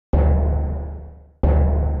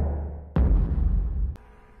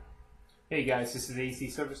Hey guys, this is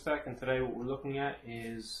acservicetech, and today what we're looking at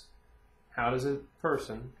is how does a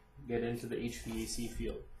person get into the HVAC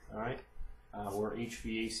field, alright, or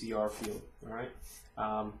HVACR field, alright.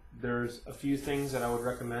 There's a few things that I would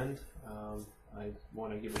recommend. I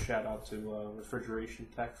want to give a shout out to Refrigeration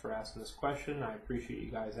Tech for asking this question. I appreciate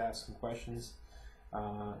you guys asking questions,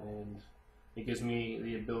 and it gives me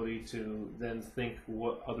the ability to then think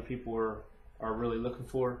what other people are really looking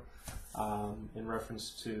for in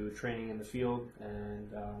reference to training in the field.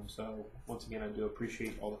 And so once again, I do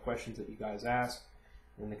appreciate all the questions that you guys ask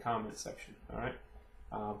in the comment section. Alright,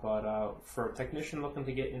 but for a technician looking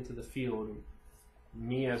to get into the field,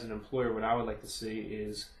 me as an employer, what I would like to see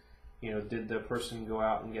is, did the person go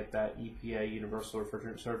out and get that EPA Universal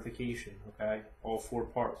Refrigerant Certification? Okay, all 4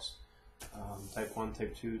 parts, type 1,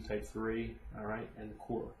 type 2, type 3, alright, and the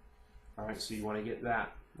core. Alright, so you want to get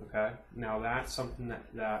that. Okay, now that's something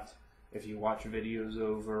that if you watch videos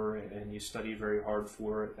over and you study very hard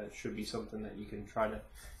for it, that should be something that you can try to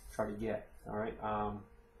get. All right.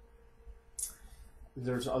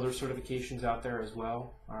 There's other certifications out there as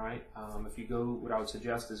well. All right. If you go, what I would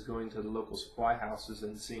suggest is going to the local supply houses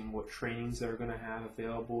and seeing what trainings they're going to have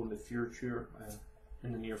available in the future,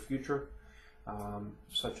 in the near future,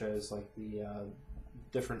 such as like the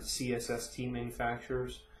different CSST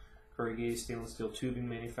manufacturers, corrugated stainless steel tubing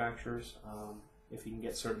manufacturers. If you can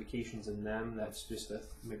get certifications in them, that's just a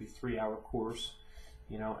maybe 3-hour course.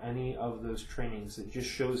 Any of those trainings, it just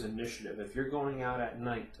shows initiative. If you're going out at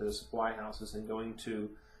night to the supply houses and going to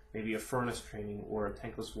maybe a furnace training or a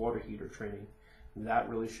tankless water heater training, that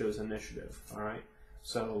really shows initiative. All right,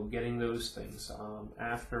 so getting those things,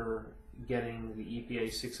 after getting the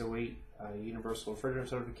EPA 608 Universal Refrigerant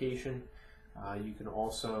Certification, you can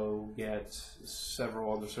also get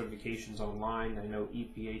several other certifications online. I know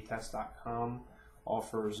EPAtest.com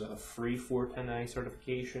offers a free 410A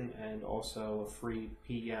certification and also a free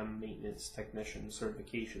PM maintenance technician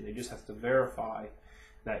certification. They just have to verify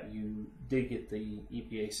that you did get the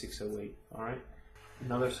EPA 608. All right.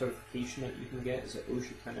 Another certification that you can get is an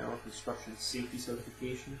OSHA 10-hour construction safety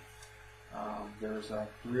certification. There's a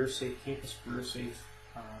CareerSafe,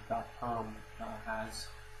 CampusCareerSafe.com has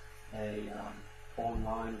a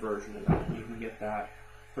online version of that. You can get that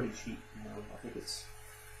pretty cheap. I think it's,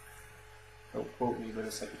 don't quote me, but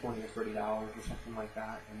it's like $20 or $30 or something like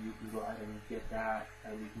that, and you can go ahead and get that,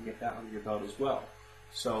 and you can get that under your belt as well.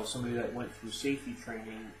 So somebody that went through safety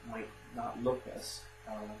training might not look as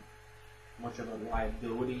much of a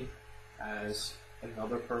liability as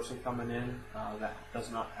another person coming in that does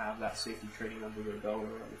not have that safety training under their belt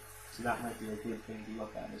already. So that might be a good thing to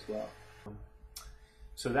look at as well.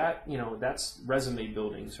 So that, that's resume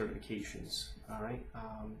building certifications. All right.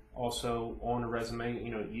 Also on a resume,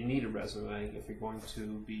 you need a resume if you're going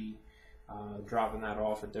to be dropping that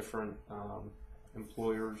off at different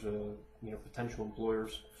employers, potential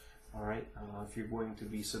employers. All right. If you're going to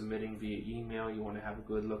be submitting via email, you want to have a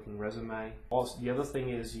good looking resume. Also, the other thing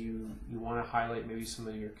is you want to highlight maybe some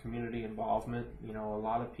of your community involvement. A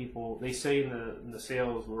lot of people, they say in the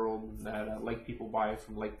sales world that like people buy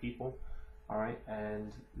from like people. All right,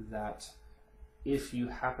 and that if you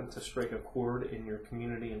happen to strike a chord in your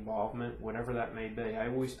community involvement, whatever that may be, I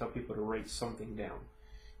always tell people to write something down.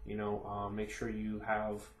 Make sure you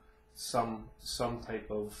have some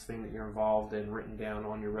type of thing that you're involved in written down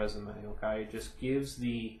on your resume. Okay, it just gives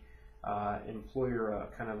the employer a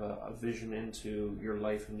kind of a vision into your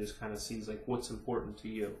life and just kind of sees like what's important to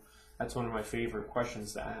you. That's one of my favorite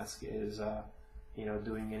questions to ask is,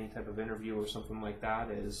 doing any type of interview or something like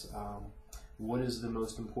that is, what is the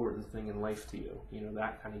most important thing in life to you?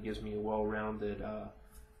 That kind of gives me a well-rounded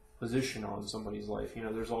position on somebody's life.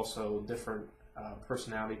 There's also different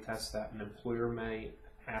personality tests that an employer may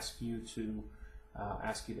ask you to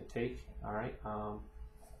take. All right,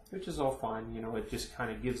 which is all fine. It just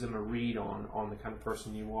kind of gives them a read on the kind of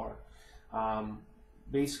person you are.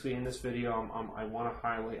 Basically, in this video, I want to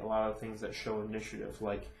highlight a lot of things that show initiative,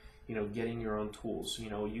 like getting your own tools.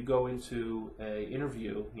 You go into a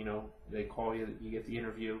interview, they call you, you get the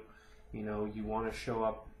interview, you want to show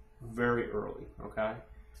up very early. Okay.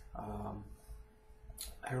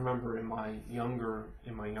 I remember in my younger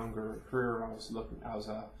career, I was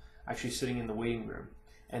actually sitting in the waiting room,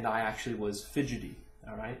 and I actually was fidgety.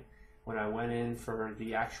 All right. When I went in for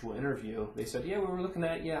the actual interview, they said, "Yeah, we were looking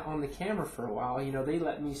at you on the camera for a while." They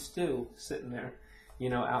let me still sitting there,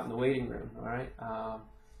 out in the waiting room. All right.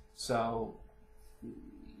 So,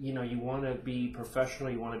 you want to be professional,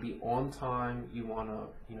 you want to be on time, you want to,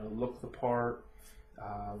 look the part.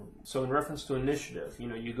 So in reference to initiative,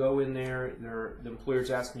 you go in there, the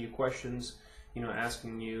employer's asking you questions,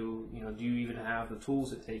 asking you, do you even have the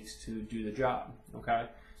tools it takes to do the job? Okay,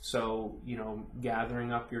 so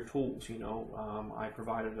gathering up your tools. I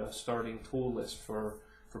provided a starting tool list for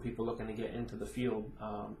people looking to get into the field.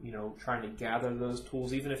 Trying to gather those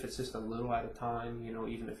tools, even if it's just a little at a time.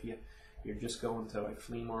 Even if you're just going to like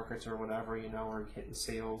flea markets or whatever, or hitting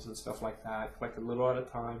sales and stuff like that. Collect a little at a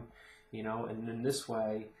time, and in this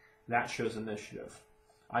way, that shows initiative.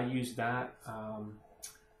 I used that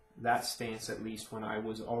stance at least when I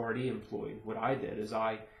was already employed. What I did is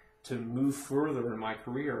to move further in my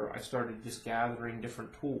career, I started just gathering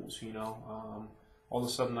different tools. All of a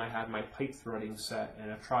sudden I had my pipe threading set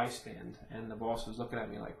and a tri-stand, and the boss was looking at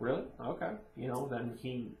me like, really? Okay. Then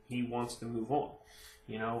he wants to move on.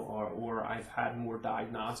 Or I've had more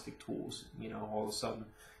diagnostic tools, all of a sudden.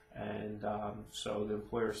 And so the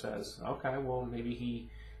employer says, okay, well, maybe he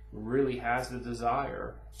really has the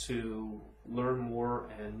desire to learn more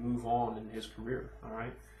and move on in his career, all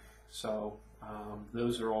right? So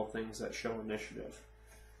those are all things that show initiative.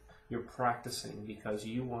 You're practicing because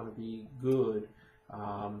you want to be good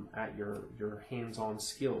at your hands-on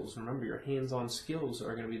skills. Remember, your hands-on skills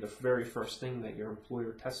are going to be the very first thing that your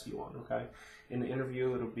employer tests you on, okay? In the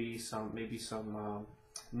interview, it'll be maybe some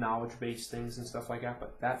knowledge-based things and stuff like that,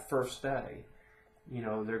 but that first day,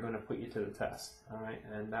 they're going to put you to the test, all right?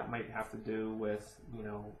 And that might have to do with,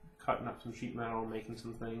 cutting up some sheet metal, making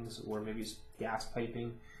some things, or maybe it's gas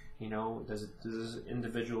piping. Does this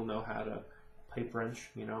individual know how to pipe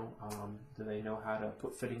wrench? Do they know how to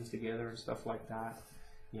put fittings together and stuff like that?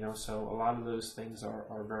 So a lot of those things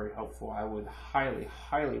are very helpful. I would highly,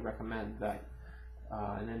 highly recommend that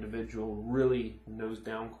an individual really knows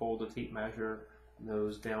down cold a tape measure,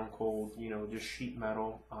 knows down cold, just sheet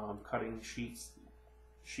metal, cutting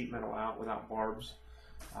sheet metal out without barbs,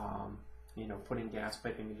 putting gas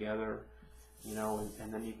piping together,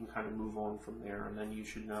 and then you can kind of move on from there. And then you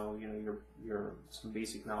should know, your some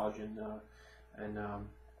basic knowledge in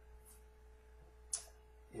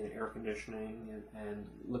air conditioning, and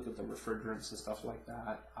look at the refrigerants and stuff like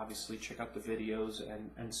that. Obviously, check out the videos,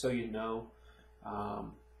 and so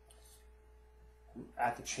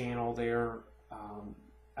at the channel there,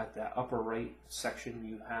 at the upper right section,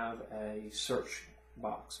 you have a search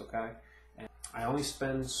box, okay? And I only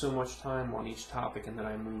spend so much time on each topic, and then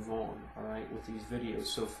I move on, all right, with these videos.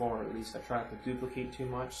 So far, at least, I try not to duplicate too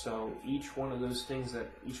much. So each one of those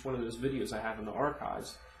videos I have in the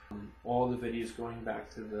archives, all the videos going back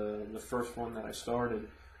to the first one that I started,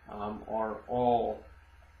 are all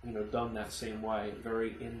done that same way,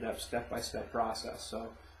 very in-depth, step-by-step process. So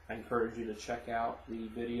I encourage you to check out the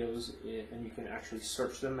videos, and you can actually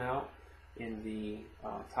search them out in the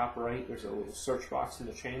top right. There's a little search box in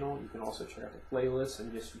the channel. You can also check out the playlist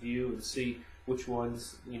and just view and see which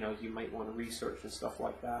ones you might want to research and stuff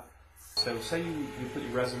like that. So say you put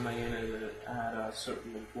your resume in at a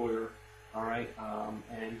certain employer, all right,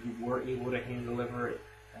 and you were able to hand deliver it,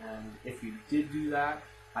 and if you did do that,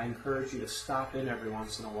 I encourage you to stop in every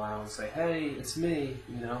once in a while and say, hey, it's me,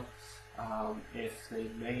 if they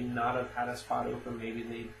may not have had a spot open, maybe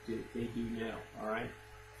they do now, all right?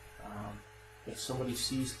 If somebody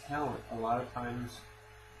sees talent, a lot of times,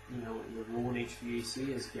 the rule in HVAC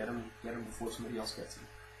is get them before somebody else gets them,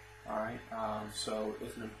 all right? So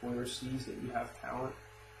if an employer sees that you have talent,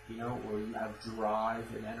 or you have drive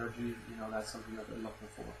and energy, that's something that they're looking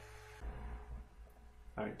for.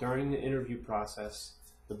 All right, during the interview process,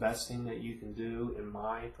 the best thing that you can do, in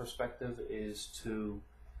my perspective, is to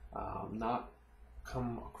not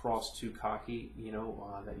come across too cocky,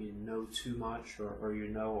 that you know too much, or you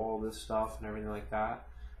know all this stuff and everything like that.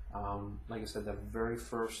 Like I said, the very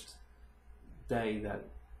first day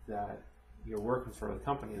that you're working for the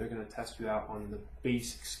company, they're going to test you out on the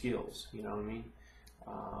basic skills, you know what I mean?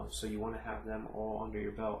 So you want to have them all under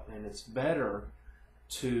your belt, and it's better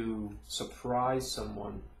to surprise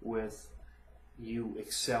someone with you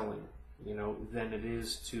excelling, than it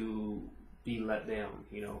is to be let down.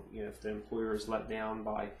 If the employer is let down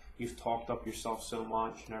by you've talked up yourself so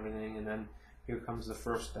much and everything, and then here comes the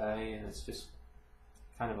first day and it's just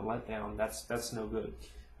kind of a letdown, that's no good.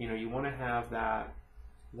 You want to have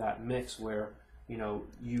that mix where you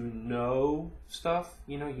know stuff,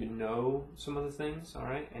 you know some of the things, all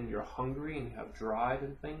right, and you're hungry and you have drive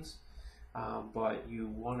and things, but you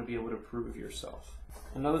want to be able to prove yourself.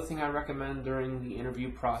 Another thing I recommend during the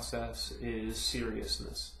interview process is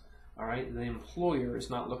seriousness. All right, the employer is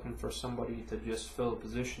not looking for somebody to just fill a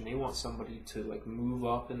position. They want somebody to like move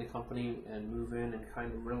up in the company and move in and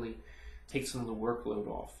kind of really take some of the workload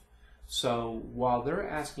off. So while they're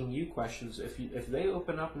asking you questions, if they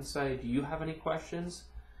open up and say, "Do you have any questions?"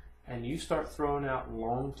 and you start throwing out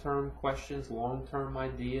long-term questions, long-term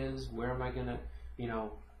ideas, where am I going to, you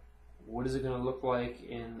know, what is it going to look like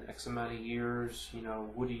in X amount of years? You know,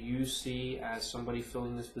 what do you see as somebody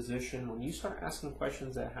filling this position? When you start asking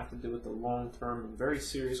questions that have to do with the long-term and very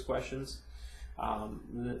serious questions,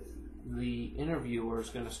 the interviewer is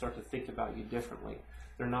going to start to think about you differently.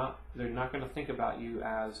 They're not going to think about you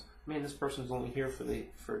as, man, this person's only here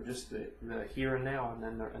for just the here and now, and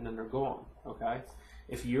then they're gone. Okay,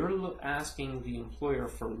 if you're asking the employer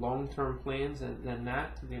for long-term plans, then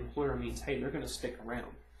that to the employer means, hey, they're going to stick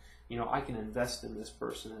around. You know, I can invest in this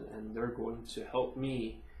person, and they're going to help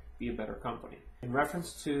me be a better company. In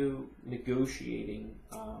reference to negotiating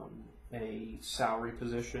a salary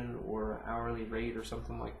position or hourly rate or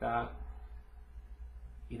something like that,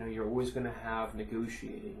 you know, you're always going to have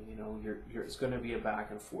negotiating. You know, it's going to be a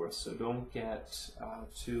back and forth. So don't get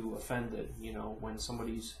too offended, you know, when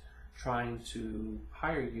somebody's trying to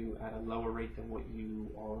hire you at a lower rate than what you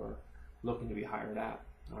are looking to be hired at.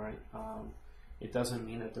 All right. It doesn't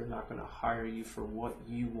mean that they're not going to hire you for what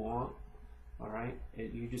you want. All right.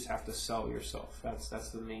 You just have to sell yourself. That's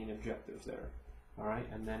the main objective there. All right.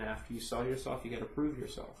 And then after you sell yourself, you got to prove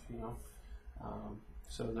yourself. You know.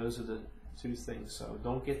 So those are the two things. So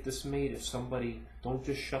don't get dismayed if somebody. Don't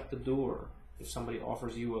just shut the door if somebody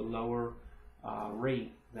offers you a lower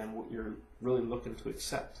rate than what you're really looking to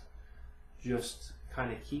accept. Just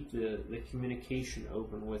kind of keep the communication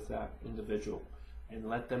open with that individual, and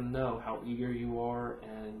let them know how eager you are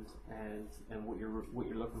and what you're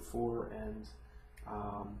looking for, and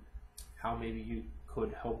how maybe you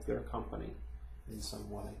could help their company in some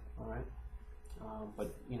way. All right,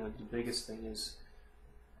 but you know, the biggest thing is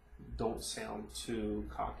don't sound too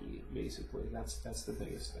cocky. Basically, that's the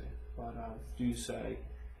biggest thing. But do say,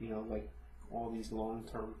 you know, like, all these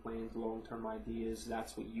long-term plans, long-term ideas,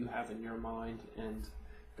 that's what you have in your mind, and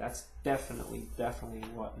that's definitely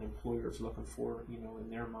what an employer is looking for, you know, in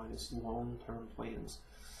their mind, is long-term plans.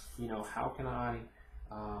 You know, how can I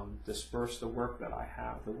disperse the work that I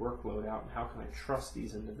have, the workload out, and how can I trust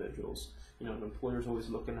these individuals? You know, the employer's always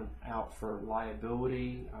looking out for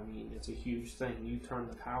liability. I mean, it's a huge thing. You turn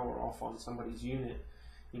the power off on somebody's unit,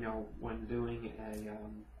 you know, when doing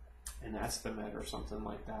an estimate or something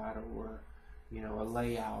like that, or, you know, a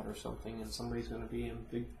layout or something, and somebody's going to be in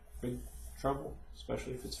big trouble,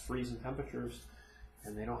 especially if it's freezing temperatures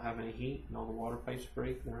and they don't have any heat and all the water pipes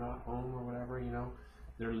break, they're not home or whatever. You know,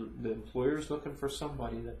 the employer's looking for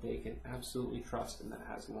somebody that they can absolutely trust and that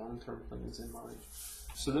has long-term plans in mind.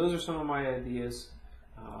 So those are some of my ideas.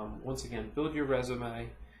 Once again, build your resume,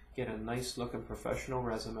 get a nice looking professional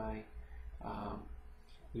resume.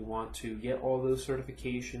 You want to get all those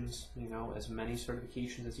certifications, you know, as many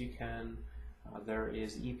certifications as you can. There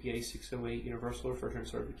is EPA 608 Universal Refrigerant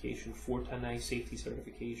Certification, 410A Safety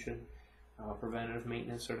Certification, Preventative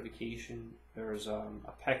Maintenance Certification. There's a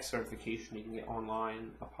PEX certification you can get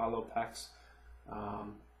online,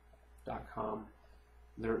 apollopex.com.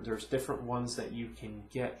 There's different ones that you can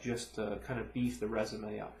get just to kind of beef the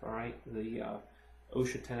resume up, all right? The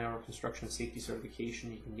OSHA 10-hour Construction Safety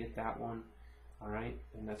Certification, you can get that one, all right?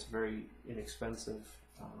 And that's very inexpensive.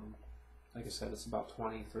 Like I said, it's about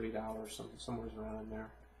 $20, $30, somewhere around in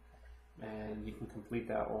there, and you can complete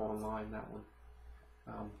that all online, that one.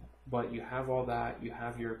 But you have all that, you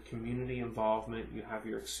have your community involvement, you have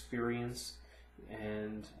your experience,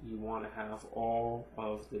 and you want to have all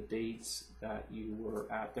of the dates that you were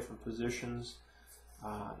at different positions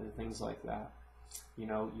and things like that. You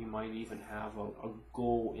know, you might even have a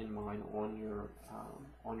goal in mind on your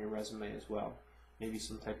resume as well. Maybe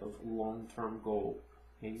some type of long-term goal.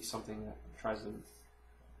 Maybe something that tries to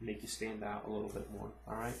make you stand out a little bit more.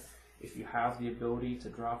 All right. If you have the ability to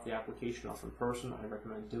drop the application off in person, I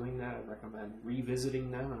recommend doing that. I recommend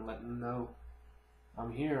revisiting them and letting them know,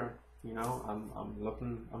 I'm here. You know, I'm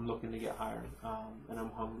looking to get hired, and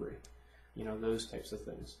I'm hungry. You know, those types of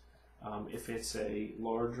things. If it's a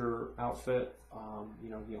larger outfit,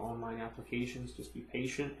 you know, the online applications, just be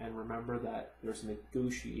patient and remember that there's a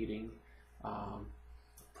negotiating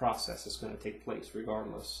process that's going to take place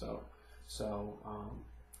regardless. So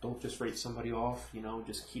don't just rate somebody off. You know,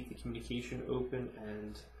 just keep the communication open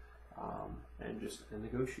and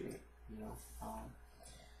negotiate. You know,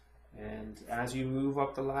 and as you move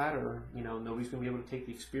up the ladder, you know, nobody's going to be able to take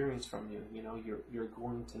the experience from you. You know, you're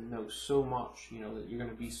going to know so much. You know, that you're going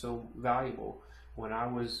to be so valuable. When I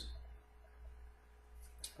was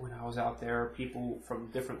out there, people from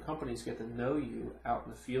different companies get to know you out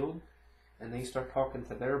in the field, and they start talking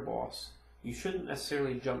to their boss. You shouldn't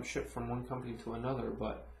necessarily jump ship from one company to another,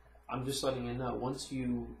 but I'm just letting you know, once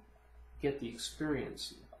you get the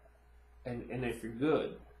experience, and if you're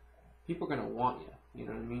good, people are going to want you. You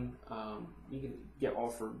know what I mean? You can get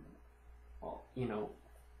offered, you know,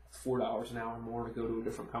 $4 an hour more to go to a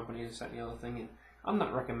different company, this, that, and the other thing. And I'm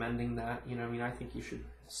not recommending that. You know what I mean? I think you should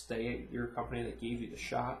stay at your company that gave you the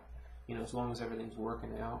shot, you know, as long as everything's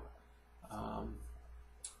working out.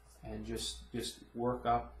 And just work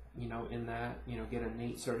up, you know, in that, you know, get a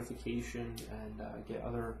NATE certification and get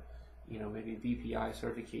other, you know, maybe VPI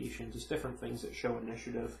certification, just different things that show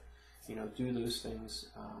initiative, you know, do those things.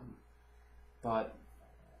 But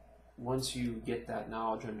once you get that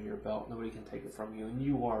knowledge under your belt, nobody can take it from you, and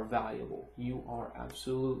you are valuable. You are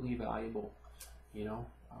absolutely valuable. You know,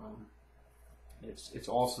 it's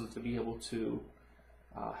awesome to be able to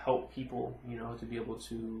help people. You know, to be able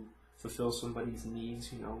to fulfill somebody's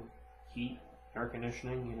needs. You know, heat, air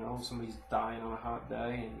conditioning. You know, somebody's dying on a hot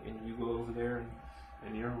day, and you go over there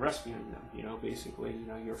and you're rescuing them. You know, basically, you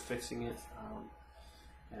know, you're fixing it,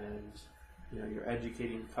 and you know, you're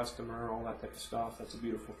educating the customer, all that type of stuff. That's a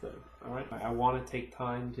beautiful thing. All right. I want to take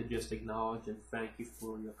time to just acknowledge and thank you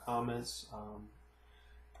for your comments.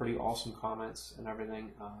 Pretty awesome comments and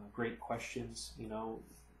everything. Great questions. You know,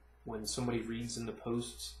 when somebody reads in the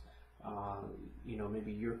posts, you know,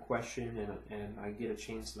 maybe your question and I get a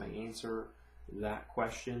chance and I answer that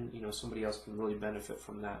question, you know, somebody else can really benefit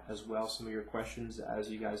from that as well. Some of your questions, as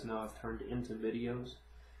you guys know, I've turned into videos.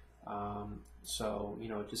 So, you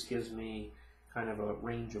know, it just gives me kind of a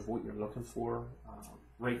range of what you're looking for.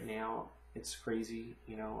 Right now, it's crazy.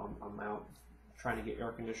 You know, I'm out trying to get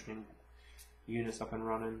air conditioning units up and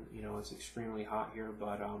running. You know, it's extremely hot here,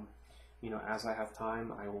 but you know, as I have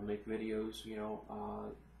time, I will make videos. You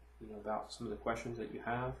know, about some of the questions that you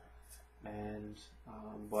have, and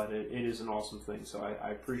but it is an awesome thing. So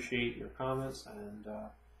I appreciate your comments and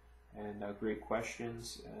great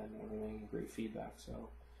questions and everything, great feedback. So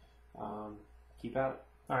keep at it.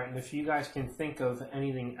 All right, and if you guys can think of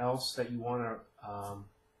anything else that you want to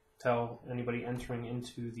tell anybody entering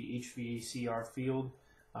into the HVACR field,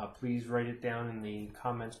 please write it down in the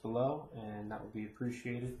comments below, and that will be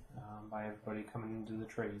appreciated by everybody coming into the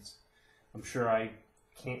trades. I'm sure I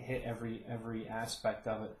can't hit every aspect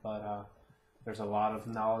of it, but there's a lot of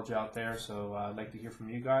knowledge out there, so I'd like to hear from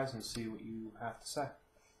you guys and see what you have to say.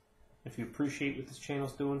 If you appreciate what this channel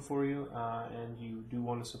is doing for you and you do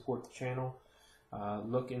want to support the channel,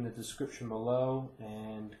 look in the description below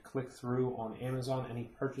and click through on Amazon. Any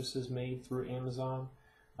purchases made through Amazon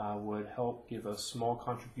would help give a small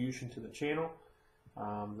contribution to the channel.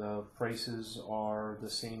 The prices are the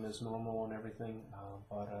same as normal and everything,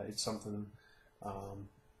 but it's something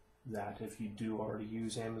that if you do already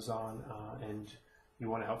use Amazon and you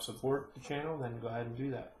want to help support the channel, then go ahead and do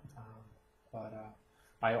that.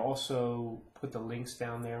 I also put the links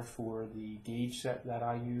down there for the gauge set that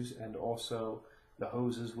I use and also the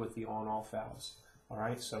hoses with the on-off valves.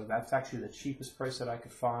 Alright, so that's actually the cheapest price that I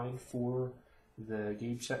could find for the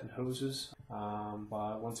gauge set and hoses.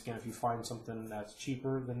 But once again, if you find something that's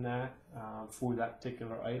cheaper than that for that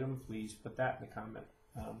particular item, please put that in the comment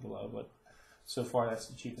below. But so far, that's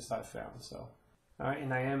the cheapest I've found. So, alright,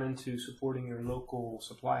 and I am into supporting your local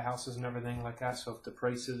supply houses and everything like that. So if the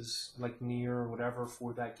price is like near or whatever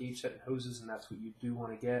for that gauge set and hoses, and that's what you do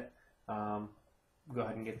want to get, go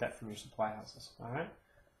ahead and get that from your supply houses. Alright,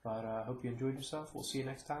 but I hope you enjoyed yourself. We'll see you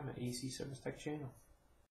next time at AC Service Tech channel.